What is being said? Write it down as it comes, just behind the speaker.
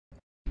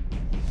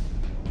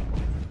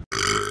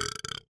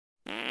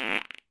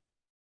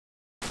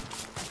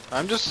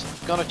I'm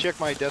just gonna check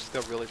my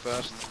desktop really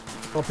fast.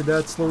 Copy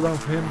that, slow down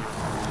for him.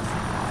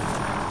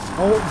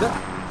 Oh, that...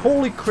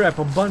 Holy crap,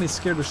 a bunny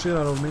scared the shit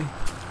out of me.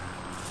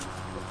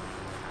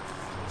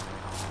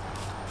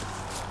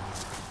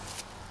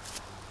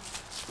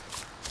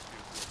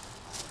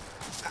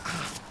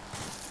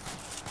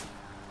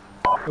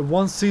 If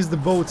one sees the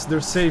boats,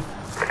 they're safe.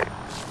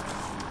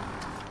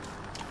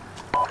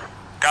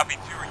 Copy 2,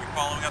 are you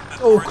following up this?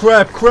 Oh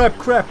crap, crap,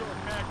 crap!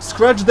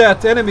 Scratch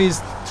that,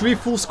 enemies! 3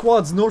 full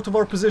squads north of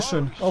our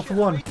position. Alpha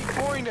 1.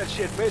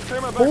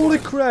 Holy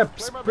crap!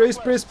 Spray,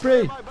 spray,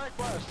 spray!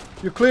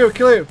 You're clear,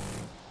 clear!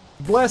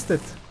 Blast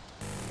it!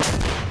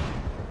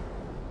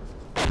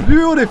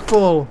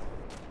 Beautiful!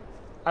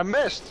 I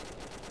missed!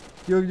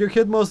 You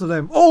hit most of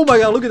them. Oh my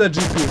god, look at that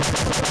GP!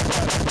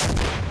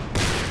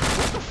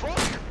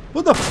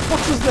 What the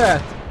fuck was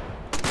that?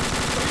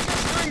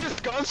 Are you just hearing this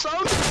gun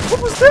sound?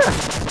 What was that?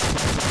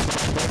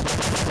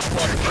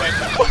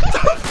 What the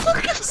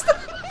fuck is that?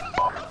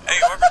 Hey,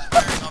 whoever's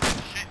firing on this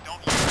shit,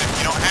 don't use it.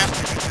 You don't have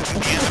to.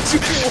 This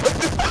is the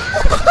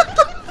end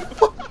of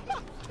the mission.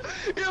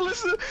 Yeah,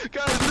 listen,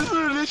 guys, listen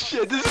to this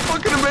shit. This is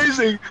fucking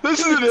amazing.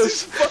 Listen to this. This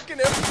is fucking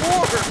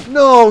M4.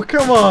 No,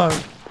 come on.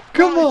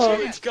 Come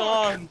on. It's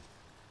gone.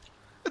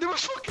 It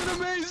was fucking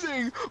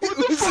amazing. What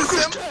This the fuck is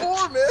was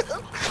M4, man.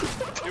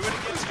 Do it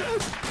again.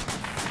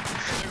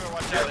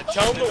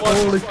 Tell him to watch.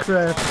 Holy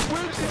crap.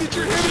 Where did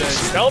you hear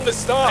this shit? Tell him to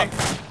stop.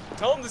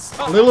 Tell him to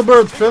stop. Little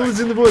bird, friendlies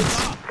in the woods.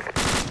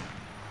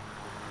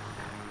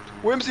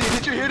 Whimsy,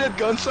 did you hear that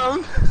gun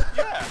sound?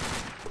 Yeah.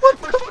 What?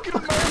 My fucking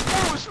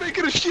M4 was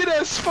making a shit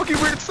ass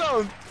fucking weird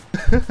sound.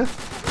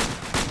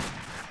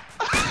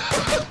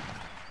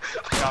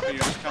 Copy, you're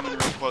just coming real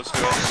close to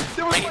us.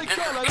 There was like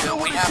gun, I don't know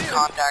what We it have did.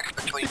 contact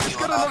between It's you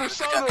got and another us. It's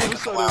sound gonna all of a take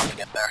us a while sudden. to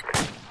get there.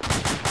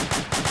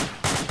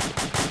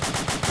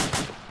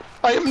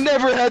 I have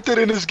never had that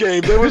in this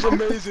game. That was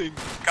amazing.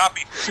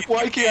 Copy.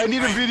 Mikey, I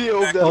need a video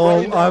of that Oh,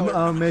 right now.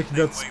 I'm making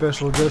that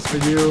special just for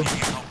you.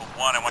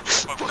 One, I want you to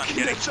focus on Fucking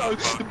getting that to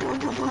the sound. boat.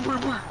 Brr, brr, brr, brr,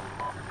 brr.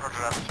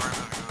 Roger that. Sorry,